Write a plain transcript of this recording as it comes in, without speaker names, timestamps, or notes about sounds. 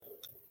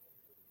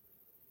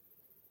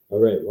All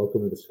right,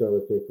 welcome to the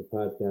Scarlet Faithful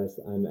Podcast.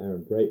 I'm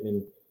Aaron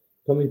Brightman,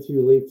 coming to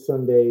you late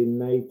Sunday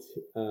night.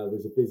 It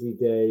was a busy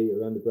day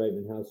around the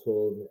Brightman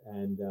household,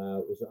 and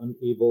was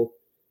unable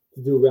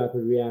to do a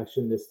rapid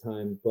reaction this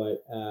time,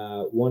 but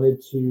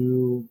wanted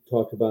to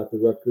talk about the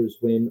Rutgers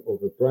win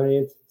over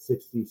Bryant,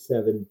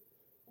 67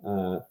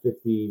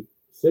 56.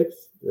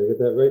 Did I get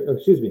that right? Oh,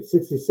 excuse me,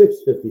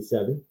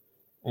 66-57.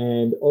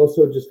 And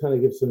also just kind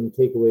of give some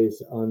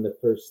takeaways on the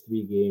first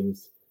three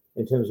games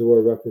in terms of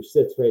where Rutgers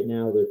sits right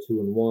now. They're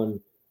 2-1.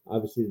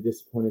 Obviously, the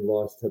disappointing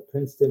loss to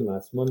Princeton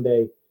last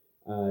Monday,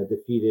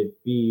 defeated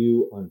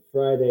BU on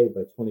Friday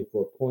by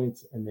 24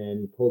 points, and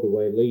then pulled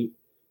away late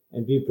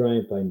and beat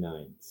Bryant by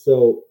 9.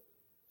 So,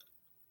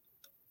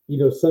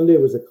 Sunday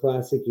was a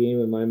classic game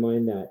in my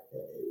mind that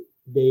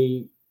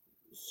they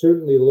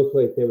certainly looked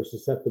like they were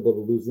susceptible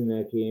to losing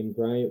that game.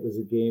 Bryant was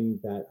a game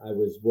that I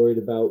was worried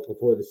about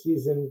before the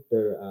season.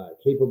 They're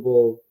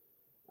capable,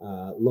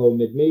 low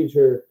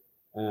mid-major.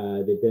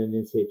 They've been in the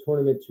NCAA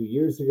tournament 2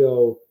 years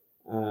ago.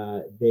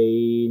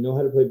 They know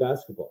how to play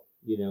basketball,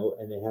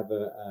 and they have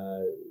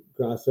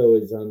Grasso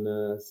is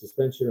on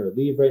suspension or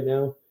leave right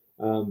now,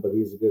 but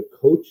he's a good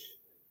coach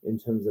in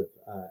terms of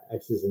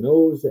X's and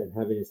O's and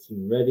having his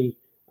team ready.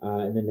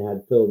 And then they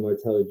had Phil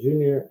Martelli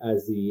Jr.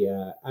 as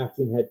the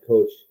acting head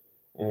coach.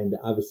 And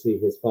obviously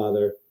his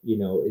father,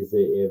 is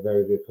a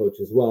very good coach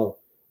as well.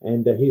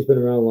 And he's been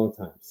around a long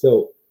time.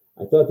 So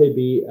I thought they'd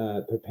be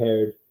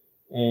prepared.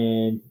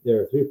 And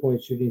they're a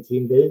three-point shooting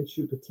team. They didn't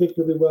shoot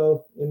particularly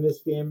well in this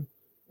game.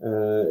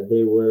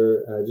 They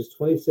were just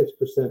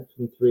 26%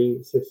 from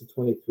three, 6 of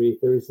 23,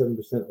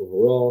 37%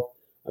 overall.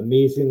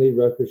 Amazingly,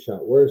 Rutgers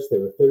shot worse. They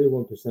were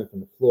 31%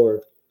 from the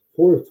floor,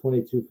 4 of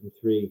 22 from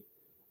three.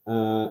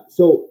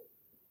 So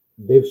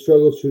they've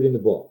struggled shooting the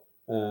ball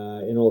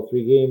in all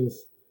three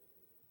games.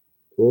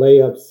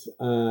 Layups,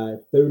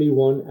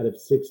 31 out of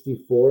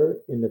 64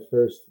 in the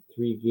first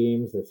three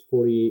games. That's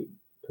 48%.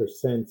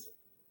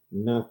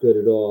 Not good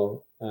at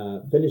all.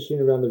 Finishing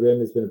around the rim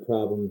has been a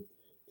problem.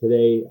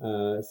 Today,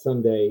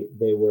 Sunday,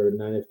 they were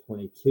 9 of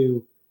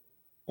 22.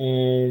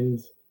 And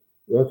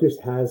Rutgers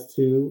has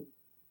to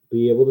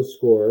be able to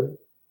score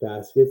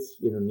baskets,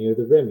 near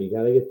the rim. You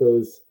got to get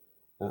those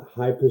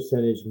high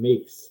percentage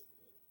makes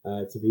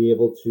to be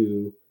able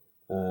to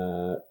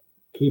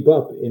keep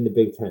up in the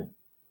Big Ten.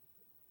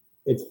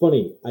 It's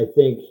funny. I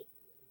think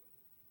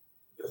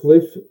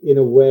Cliff, in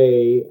a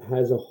way,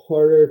 has a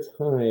harder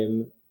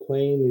time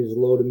playing these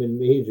low to mid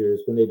majors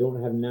when they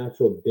don't have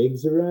natural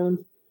bigs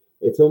around.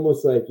 It's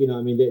almost like,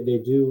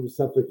 they do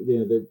suffocate,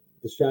 the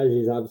strategy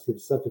is obviously to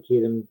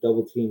suffocate him,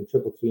 double team,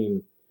 triple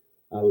team,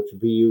 which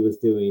BU was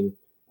doing.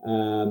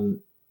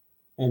 And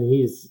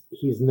he's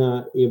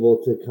not able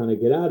to kind of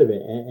get out of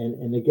it.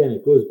 And again,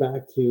 it goes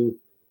back to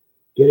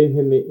getting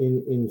him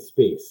in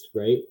space,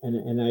 right?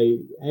 And I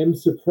am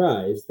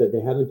surprised that they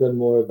haven't done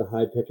more of the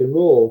high pick and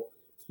roll,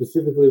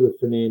 specifically with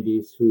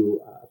Fernandez, who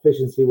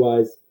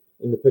efficiency-wise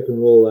in the pick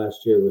and roll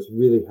last year was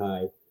really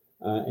high,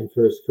 and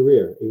for his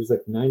career, he was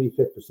like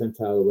 95th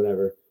percentile or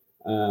whatever,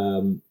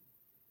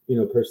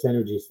 per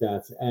synergy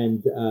stats.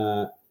 And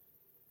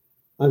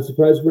I'm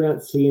surprised we're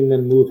not seeing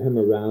them move him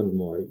around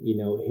more.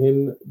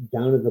 Him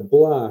down at the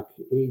block,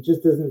 he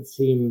just doesn't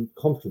seem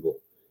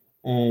comfortable.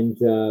 And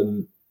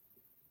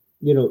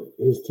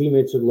his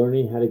teammates are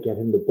learning how to get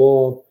him the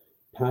ball.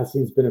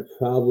 Passing's been a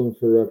problem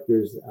for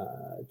Rutgers.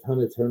 A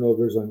ton of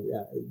turnovers on,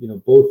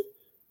 both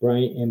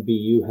Bryant and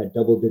BU had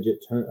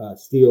double-digit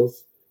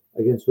steals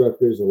against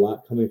Rutgers. A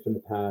lot coming from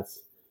the pass.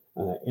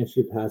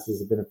 Entry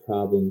passes have been a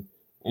problem,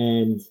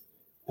 and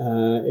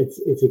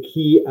it's a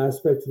key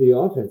aspect to the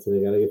offense that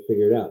they got to get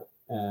figured out.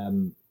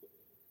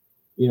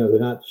 They're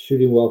not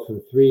shooting well from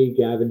three.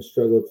 Gavin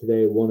struggled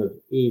today, 1 of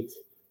 8.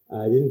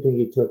 I didn't think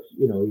he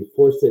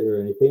forced it or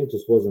anything. It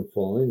just wasn't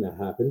falling. That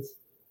happens.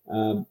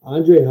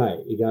 Andre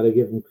Hyatt, you got to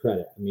give him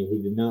credit. I mean,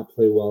 he did not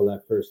play well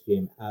that first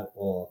game at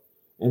all.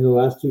 And the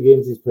last two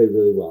games, he's played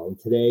really well. And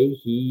today,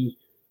 he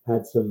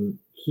had some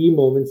key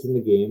moments in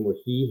the game where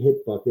he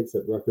hit buckets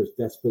that Rutgers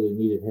desperately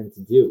needed him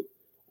to do.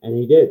 And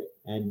he did.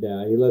 And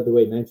he led the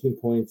way, 19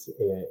 points,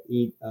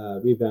 8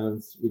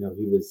 rebounds. He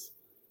was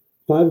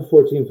 5 of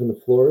 14 from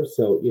the floor.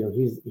 So,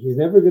 he's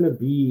never going to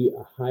be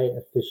a high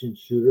efficient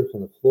shooter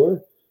from the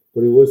floor.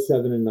 But he was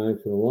 7 and 9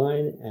 from the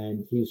line,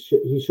 and he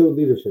showed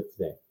leadership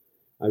today.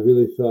 I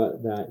really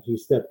thought that he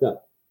stepped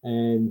up.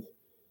 And,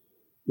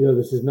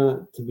 this is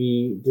not to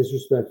be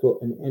disrespectful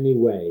in any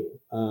way.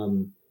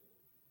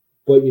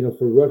 But,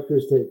 for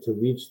Rutgers to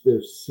reach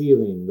their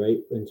ceiling,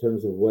 right, in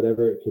terms of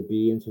whatever it could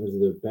be, in terms of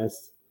their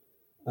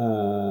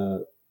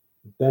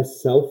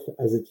best self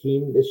as a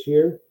team this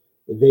year,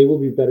 they will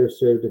be better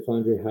served if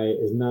Andre Hyatt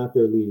is not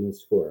their leading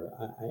scorer.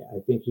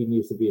 I think he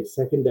needs to be a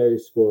secondary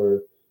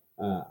scorer.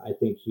 I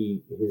think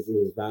his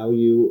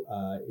value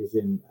is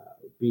in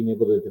being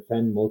able to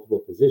defend multiple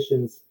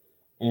positions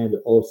and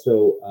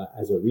also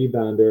as a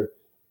rebounder.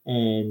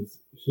 And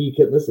he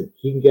can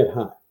get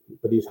hot,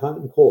 but he's hot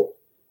and cold.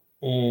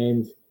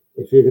 And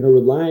if you're going to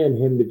rely on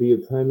him to be a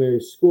primary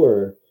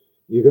scorer,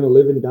 you're going to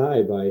live and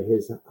die by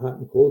his hot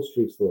and cold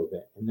streaks a little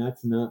bit. And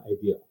that's not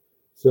ideal.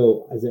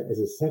 So as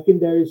a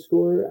secondary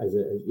scorer, as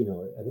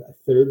a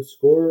third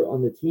scorer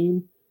on the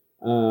team,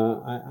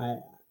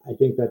 I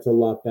think that's a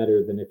lot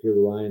better than if you're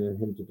relying on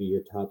him to be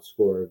your top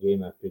scorer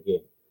game after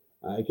game.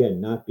 Again,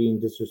 not being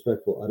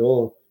disrespectful at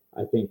all.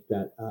 I think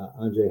that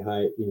Andre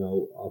Hyatt,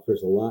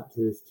 offers a lot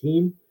to this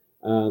team.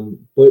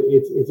 But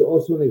it's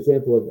also an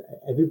example of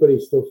everybody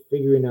still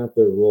figuring out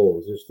their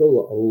roles. There's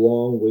still a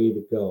long way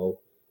to go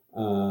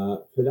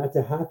for that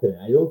to happen.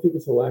 I don't think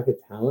it's a lack of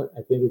talent.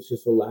 I think it's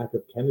just a lack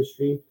of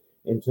chemistry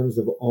in terms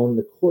of on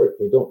the court.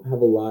 They don't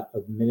have a lot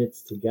of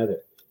minutes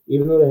together.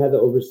 Even though they had the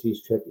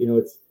overseas trip,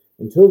 it's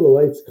until the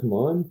lights come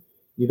on,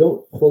 you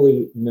don't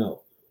fully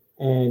know.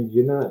 And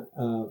you're not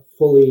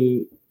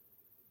fully,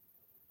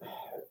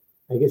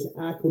 I guess,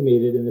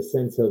 acclimated in the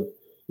sense of,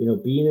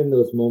 being in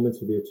those moments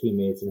with your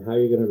teammates and how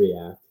you're going to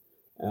react.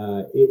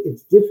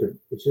 It's different.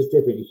 It's just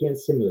different. You can't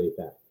simulate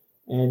that.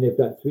 And they've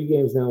got 3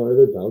 games now under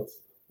their belts.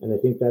 And I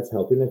think that's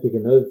helping. I think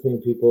another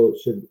thing people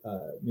should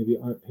maybe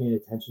aren't paying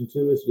attention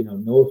to is,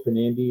 Noah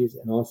Fernandez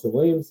and Austin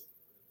Williams.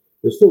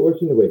 They're still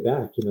working their way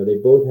back. They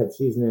both had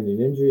season-ending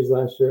injuries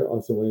last year.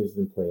 Austin Williams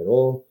didn't play at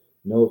all.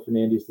 Noah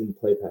Fernandez didn't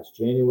play past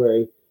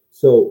January.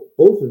 So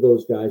both of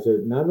those guys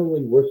are not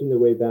only working their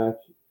way back,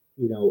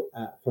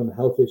 from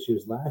health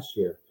issues last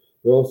year,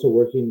 they're also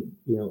working,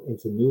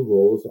 into new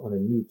roles on a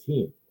new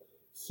team.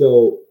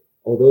 So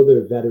although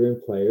they're veteran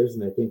players,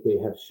 and I think they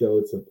have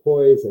showed some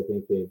poise, I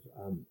think they've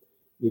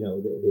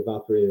they've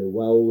operated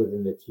well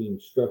within the team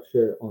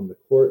structure on the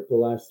court the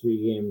last 3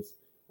 games.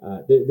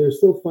 They're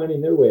still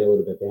finding their way a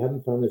little bit. They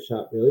haven't found their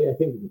shot really. I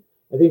think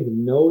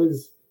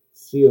Noah's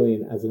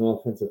ceiling as an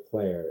offensive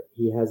player,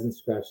 he hasn't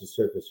scratched the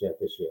surface yet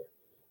this year.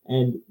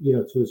 And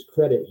to his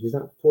credit, he's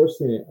not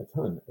forcing it a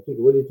ton. I think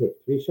what did he take?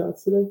 3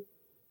 shots today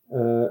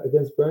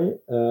against Bryant?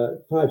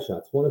 5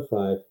 shots, 1 of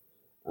 5.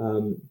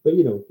 But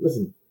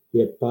listen, he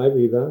had 5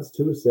 rebounds,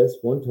 2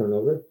 assists, 1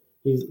 turnover.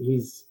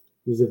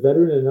 He's a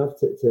veteran enough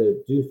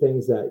to do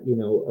things that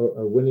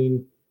are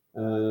winning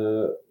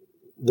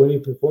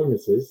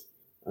performances,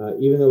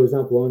 even though he's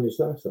not blowing your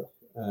socks off.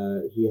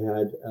 He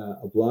had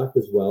a block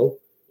as well.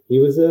 He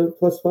was a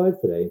 +5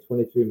 today in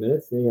 23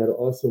 minutes. Then he had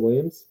Austin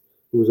Williams,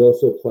 who was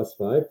also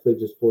 +5, played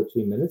just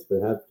 14 minutes,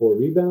 but had 4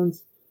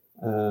 rebounds,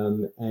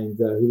 and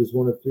he was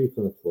 1 of 3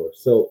 from the floor.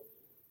 So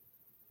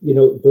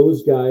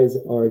those guys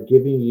are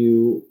giving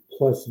you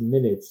plus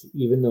minutes,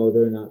 even though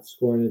they're not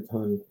scoring a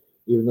ton.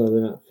 Even though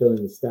they're not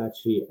filling the stat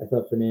sheet. I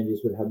thought Fernandez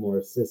would have more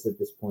assists at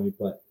this point.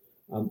 But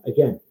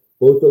again,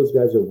 both those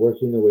guys are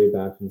working their way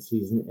back from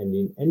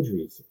season-ending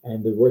injuries,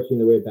 and they're working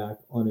their way back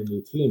on a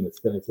new team. It's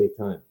going to take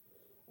time.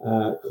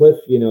 Cliff,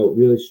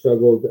 really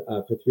struggled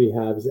for 3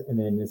 halves, and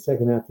then the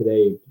second half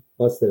today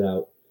busted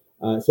out.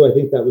 So I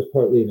think that was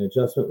partly an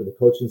adjustment with the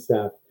coaching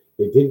staff.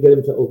 They did get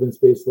him to open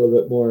space a little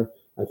bit more.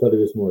 I thought he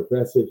was more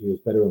aggressive. He was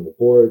better on the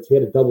boards. He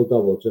had a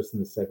double-double just in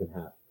the second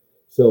half.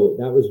 So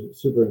that was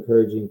super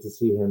encouraging to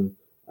see him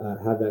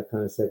have that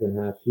kind of second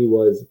half. He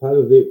was 5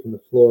 of 8 from the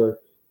floor,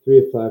 3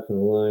 of 5 from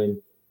the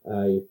line,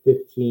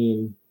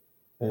 15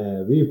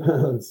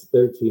 rebounds,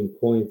 13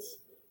 points.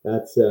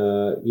 That's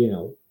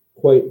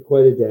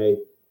quite a day.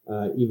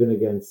 Even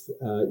against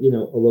a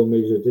low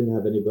major, didn't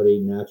have anybody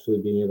naturally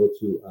being able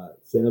to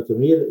stand up to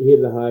him. He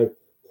had the high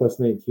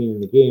 +19 in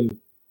the game.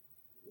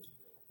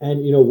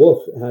 And,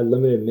 Wolf had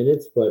limited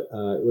minutes, but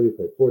what did he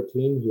play?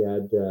 14. He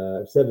had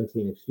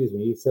 17, excuse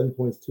me. 7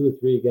 points, 2 of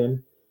 3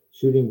 again,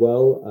 shooting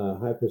well,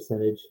 high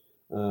percentage.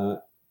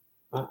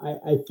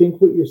 I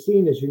think what you're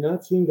seeing is you're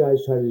not seeing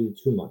guys try to do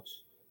too much.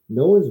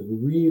 No one's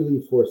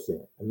really forcing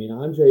it. I mean,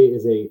 Andre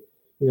is he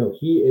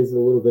is a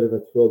little bit of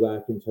a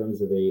throwback in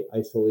terms of a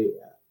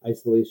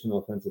isolation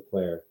offensive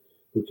player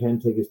who can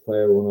take his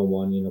player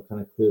one-on-one,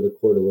 kind of clear the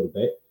court a little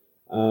bit.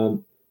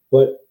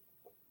 But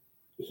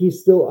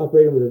he's still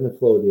operating within the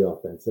flow of the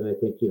offense. And I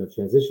think,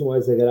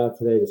 transition-wise, they got out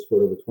today. They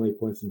scored over 20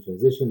 points in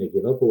transition. They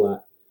give up a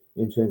lot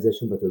in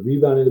transition, but they're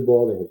rebounding the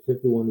ball. They had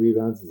 51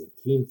 rebounds as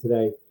a team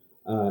today.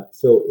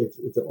 So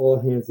it's an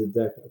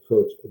all-hands-on-deck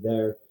approach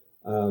there.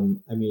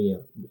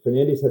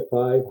 Fernandez had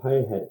 5.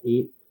 Hyatt had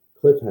 8.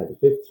 Cliff had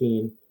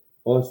 15.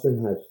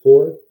 Austin had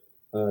 4.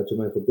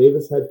 Jermichael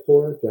Davis had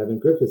 4. Gavin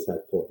Griffiths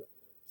had 4.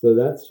 So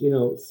that's,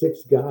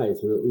 6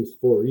 guys with at least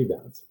 4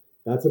 rebounds.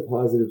 That's a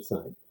positive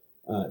sign.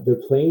 They're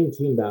playing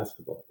team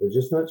basketball. They're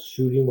just not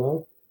shooting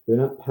well. They're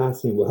not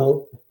passing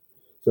well.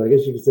 So I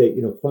guess you could say,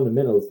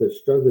 fundamentals they're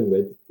struggling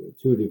with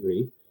to a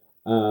degree.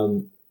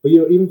 But,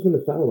 even from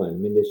the foul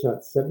line, they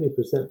shot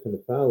 70% from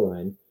the foul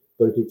line.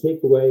 But if you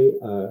take away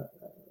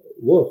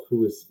Wolf, who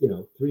was,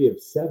 3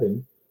 of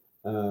 7,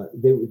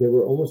 they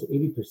were almost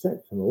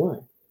 80% from the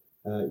line.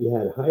 You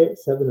had Hyatt,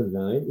 7 of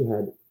 9. You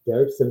had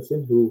Derek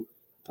Simpson, who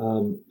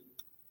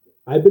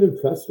I've been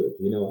impressed with.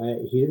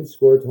 He didn't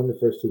score a ton the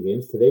first 2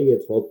 games. Today he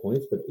had 12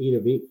 points, but 8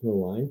 of 8 from the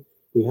line.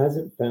 He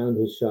hasn't found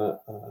his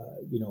shot,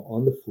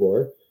 on the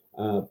floor,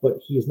 but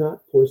he's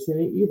not forcing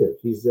it either.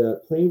 He's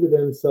playing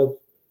within himself.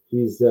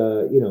 He's, he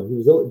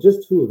was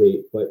just 2 of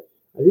 8, but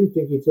I didn't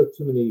think he took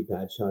too many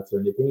bad shots or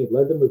anything. He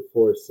led them with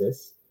 4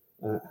 assists.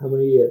 How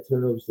many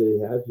turnovers did he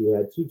have? He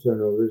had 2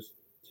 turnovers,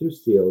 2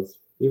 steals.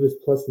 He was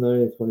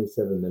 +9 in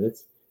 27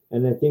 minutes,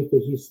 and I think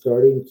that he's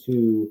starting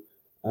to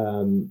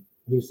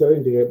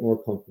get more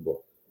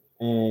comfortable,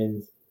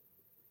 and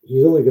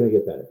he's only going to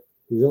get better.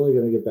 He's only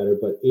going to get better.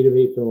 But 8 of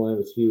 8 from the line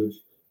was huge.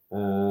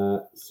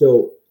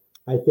 So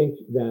I think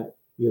that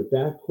your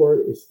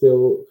backcourt is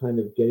still kind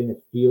of getting a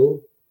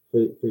feel for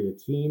your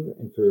team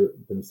and for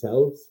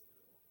themselves.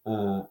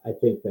 I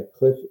think that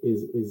Cliff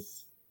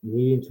is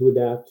needing to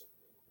adapt.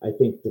 I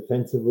think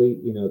defensively,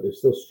 they're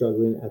still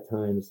struggling at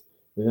times.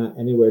 They're not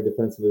anywhere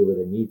defensively where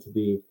they need to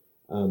be.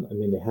 I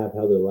mean, they have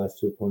held their last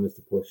two opponents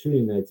to 4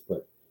 shooting nights,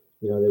 but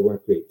they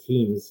weren't great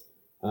teams.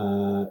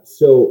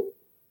 So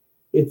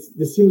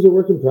this seems a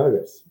work in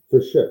progress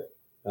for sure,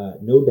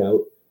 no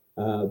doubt.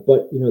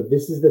 But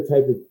this is the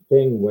type of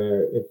thing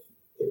where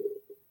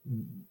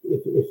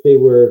if they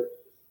were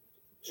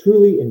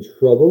truly in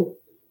trouble,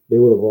 they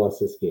would have lost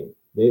this game.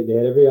 They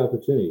had every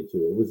opportunity to.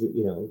 It was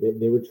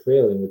they were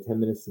trailing with 10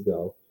 minutes to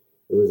go.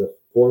 It was a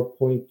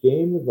 4-point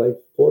game with like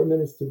 4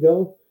 minutes to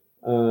go.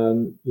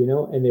 And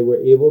they were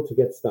able to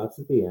get stops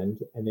at the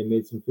end, and they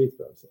made some free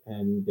throws,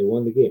 and they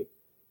won the game.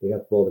 They got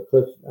the ball to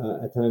Cliff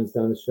at times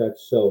down the stretch.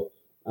 So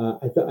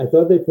I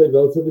thought they played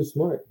relatively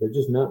smart. They're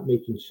just not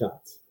making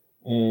shots,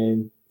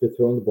 and they're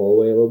throwing the ball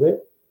away a little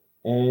bit,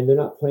 and they're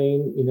not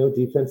playing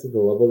defense at the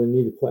level they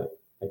need to play.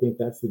 I think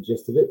that's the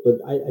gist of it. But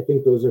I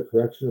think those are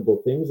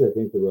correctionable things. I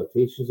think the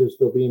rotations are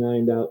still being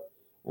ironed out,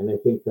 and I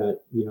think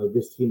that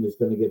this team is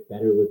going to get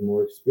better with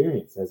more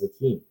experience as a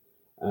team.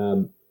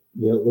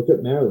 Look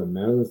at Maryland.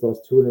 Maryland's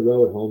lost 2 in a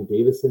row at home.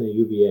 Davidson and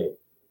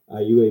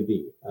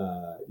UAB.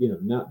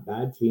 Not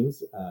bad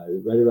teams.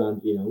 Right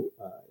around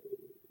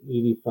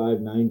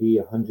 85, 90,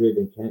 100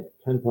 in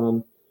Ken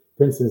Palm.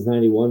 Princeton's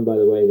 91. By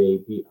the way,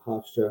 they beat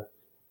Hofstra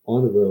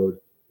on the road.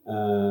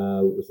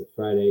 It was a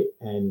Friday,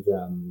 and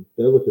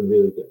they're looking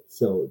really good.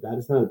 So that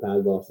is not a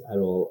bad loss at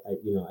all. I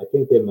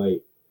think they're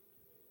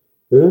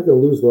not going to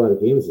lose a lot of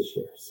games this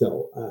year.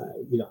 So,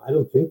 I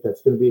don't think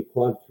that's going to be a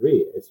quad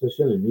 3,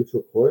 especially on a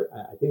neutral court.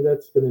 I think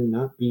that's going to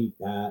not be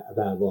a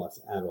bad loss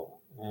at all.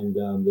 And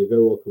they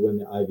very well could win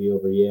the Ivy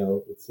over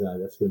Yale. That's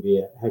going to be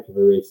a heck of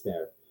a race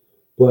there.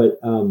 But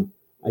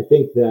I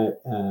think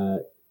that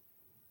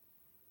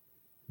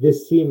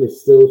this team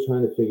is still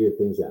trying to figure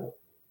things out.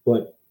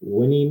 But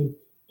winning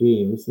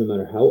games, no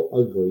matter how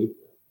ugly,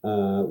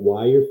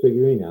 while you're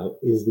figuring out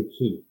is the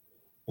key.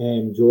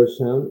 And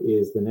Georgetown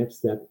is the next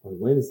step on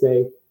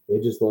Wednesday. They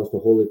just lost to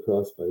Holy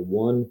Cross by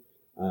 1.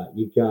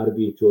 You got to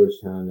beat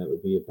Georgetown. That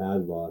would be a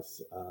bad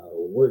loss.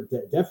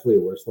 Definitely a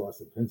worse loss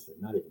than Princeton,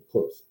 not even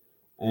close.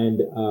 And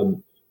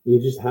you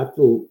just have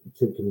to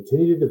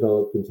continue to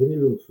develop, continue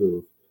to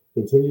improve,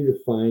 continue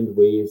to find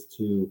ways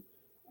to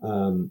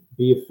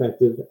be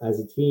effective as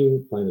a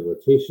team, find the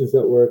rotations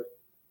that work,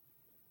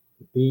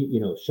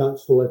 shot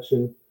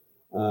selection.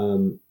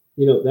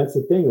 That's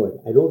the thing. Like,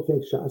 I don't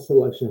think shot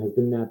selection has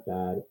been that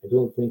bad. I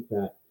don't think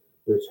that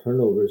their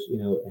turnovers,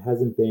 it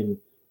hasn't been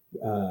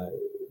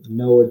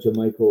Noah,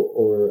 Jamichael,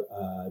 or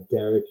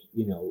Derek,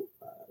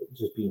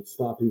 just being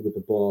sloppy with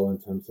the ball in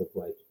terms of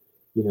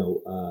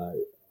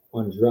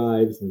on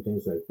drives and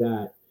things like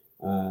that.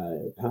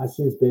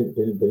 Passing's been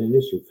an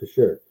issue for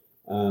sure.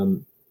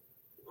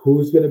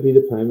 Who's going to be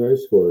the primary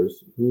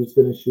scorers? Who's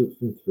going to shoot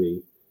from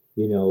 3?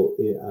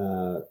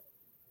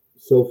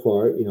 So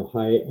far,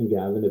 Hyatt and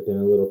Gavin have been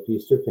a little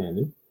feast or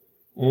famine.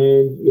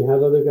 And you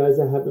have other guys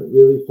that haven't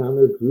really found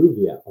their groove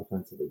yet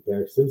offensively.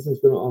 Derek Simpson's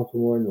going to offer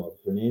more. Noah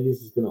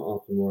Fernandez is going to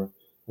offer more.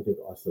 I think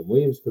Austin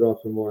Williams could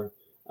offer more.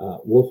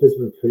 Wolf has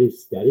been pretty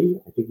steady.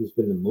 I think he's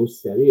been the most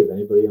steady of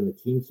anybody on the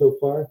team so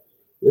far.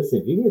 Listen,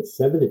 if you can get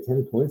 7 to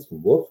 10 points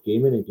from Wolf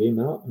game in and game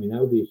out, I mean, that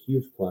would be a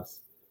huge plus.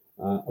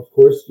 Of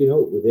course, they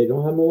don't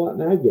have Mawat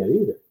Mag yet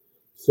either.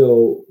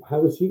 So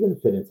how is he going to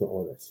fit into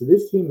all this? So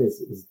this team is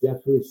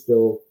definitely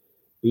still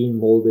being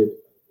molded.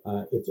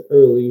 It's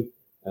early.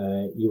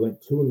 You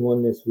went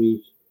 2-1 this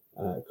week.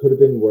 Could have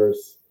been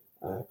worse.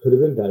 Could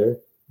have been better.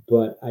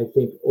 But I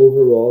think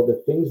overall,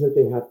 the things that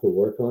they have to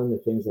work on, the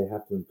things they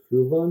have to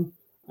improve on,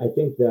 I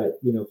think that,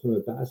 from a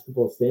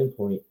basketball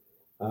standpoint,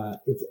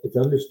 it's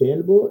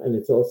understandable, and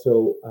it's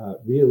also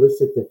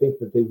realistic to think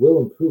that they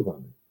will improve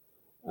on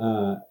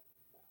it.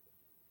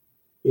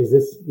 Is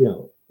this,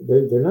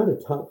 they're not a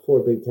top 4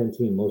 Big Ten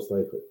team, most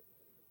likely.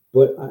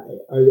 But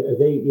are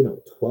they,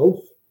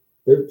 12th?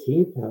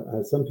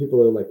 13th? Some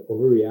people are like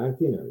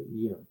overreacting or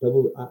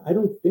double. I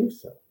don't think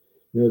so.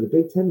 The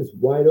Big Ten is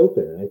wide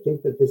open, and I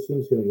think that this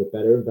team's going to get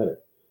better and better.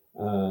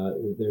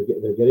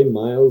 They're getting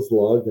miles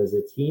logged as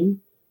a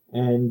team,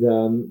 and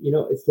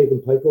it's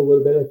taken Pike a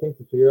little bit, I think,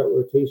 to figure out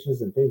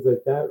rotations and things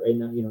like that. Right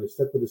now, he's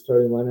stuck with the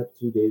starting lineup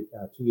 2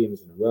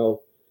 games in a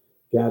row.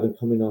 Gavin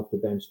coming off the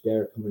bench,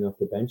 Derek coming off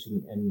the bench,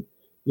 and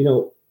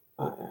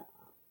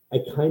I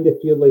kind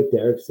of feel like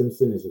Derek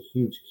Simpson is a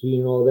huge key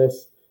in all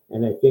this.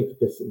 And I think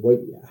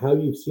how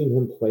you've seen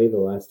him play the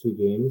last 2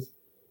 games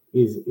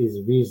is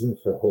reason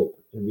for hope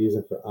and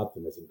reason for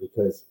optimism,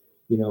 because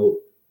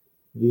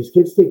these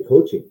kids take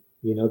coaching.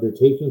 They're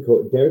taking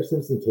Derek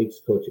Simpson takes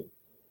coaching,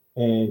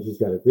 and he's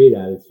got a great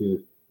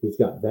attitude. He's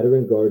got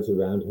veteran guards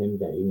around him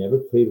that he never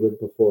played with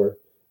before.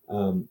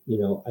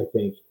 I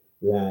think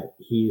that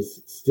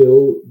he's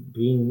still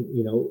being,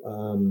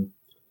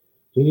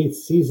 he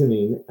needs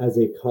seasoning as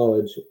a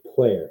college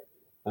player,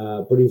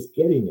 but he's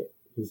getting it.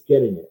 He's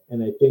getting it,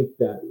 and I think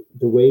that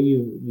the way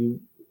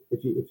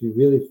if you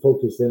really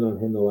focus in on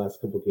him the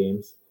last couple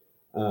games,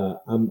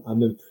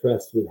 I'm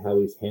impressed with how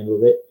he's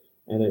handled it.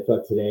 And I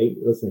thought today,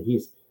 listen,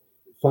 he's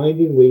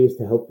finding ways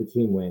to help the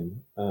team win.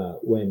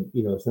 When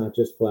it's not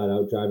just flat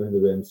out driving to the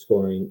rim,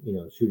 scoring,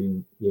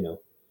 shooting,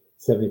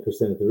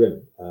 70% at the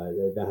rim.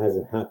 That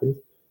hasn't happened,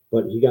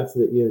 but he got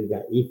to he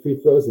got 8 free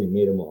throws and he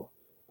made them all,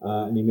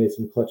 and he made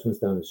some clutch ones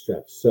down the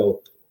stretch.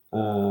 So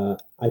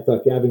I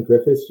thought Gavin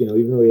Griffiths,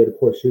 even though he had a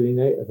poor shooting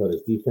night, I thought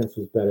his defense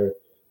was better.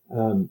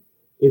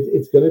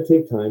 It's going to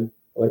take time.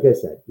 Like I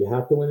said, you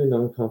have to win the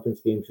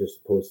non-conference games you're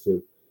supposed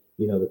to.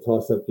 The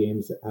toss-up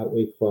games at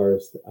Wake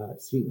Forest,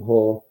 Seton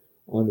Hall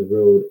on the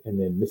road, and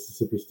then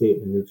Mississippi State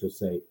in the neutral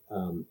site.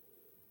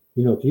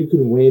 If you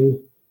can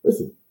win,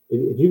 listen,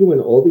 if you can win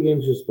all the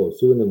games you're supposed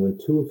to and then win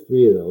 2 of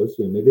 3 of those,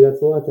 maybe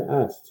that's a lot to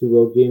ask. 2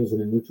 road games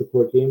and a neutral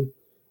court game.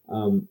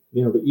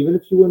 But even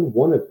if you win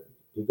 1 of them,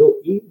 you go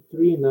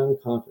 8-3 in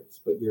non-conference,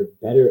 but you're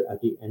better at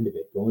the end of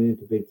it going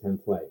into Big Ten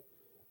play.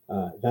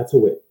 That's a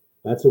win.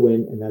 That's a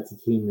win, and that's a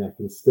team that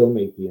can still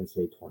make the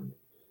NCAA tournament.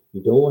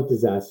 You don't want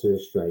disaster to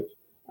strike,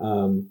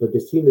 but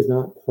this team is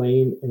not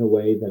playing in a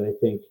way that I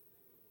think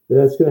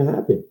that's going to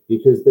happen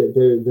because they're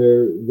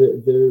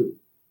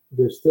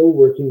still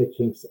working the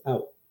kinks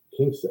out.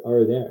 Kinks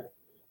are there,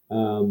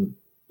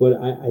 but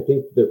I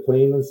think they're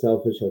playing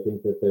unselfish. I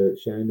think that they're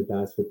sharing the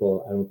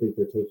basketball. I don't think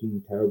they're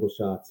taking terrible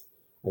shots.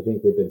 I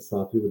think they've been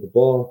sloppy with the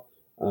ball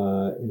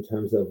in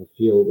terms of a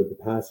feel with the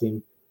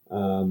passing.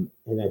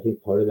 And I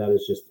think part of that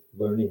is just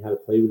learning how to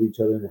play with each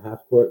other in the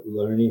half court,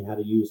 learning how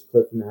to use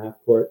Cliff in the half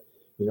court,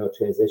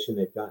 transition.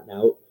 They've gotten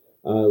out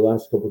the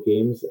last couple of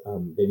games.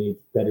 They need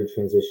better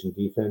transition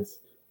defense,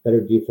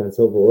 better defense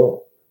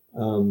overall.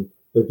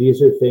 But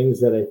these are things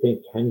that I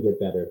think can get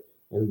better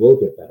and will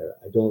get better.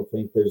 I don't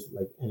think there's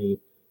any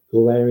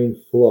glaring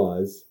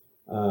flaws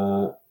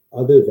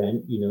other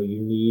than,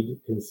 you need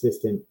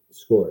consistent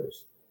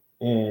scores.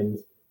 And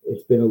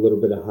it's been a little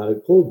bit of hot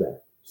and cold there.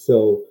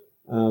 So,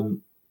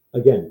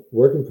 again,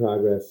 work in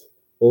progress.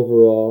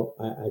 Overall,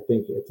 I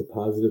think it's a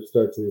positive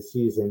start to the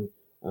season.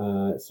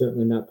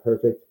 Certainly not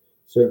perfect.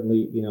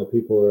 Certainly,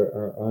 people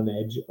are on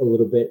edge a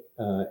little bit.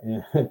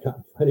 And I've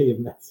gotten plenty of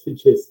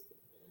messages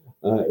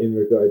in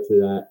regard to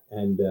that.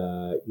 And,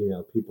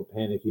 people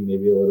panicking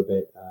maybe a little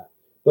bit.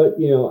 But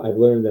I've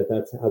learned that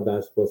that's how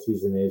basketball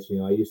season is.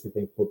 I used to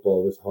think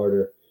football was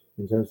harder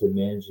in terms of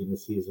managing the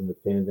season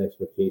with fans'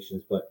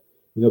 expectations. But,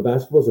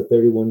 basketball's a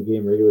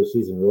 31-game regular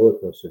season roller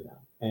coaster now.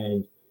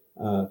 And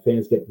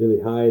fans get really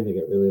high and they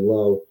get really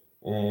low.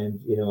 And,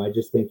 I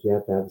just think you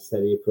have to have a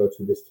steady approach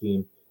with this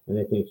team. And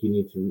I think you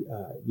need to,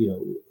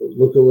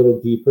 look a little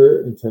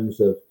deeper in terms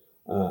of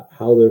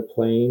how they're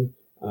playing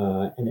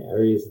and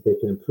areas that they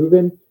can improve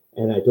in.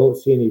 And I don't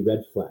see any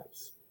red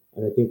flags.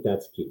 And I think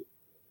that's key.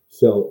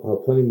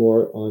 So plenty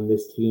more on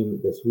this team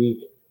this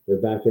week. They're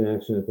back in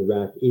action at the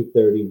Rack,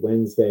 8:30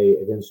 Wednesday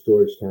against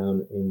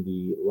Georgetown in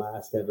the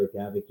last ever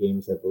Gavitt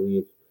games, I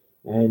believe.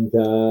 And,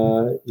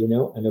 I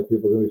know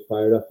people are going to be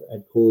fired up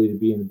at Cooley to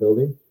be in the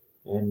building.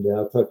 And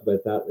I'll talk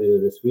about that later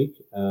this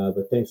week.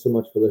 But thanks so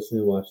much for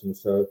listening and watching the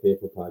Star of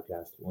Faithful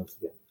podcast once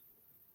again.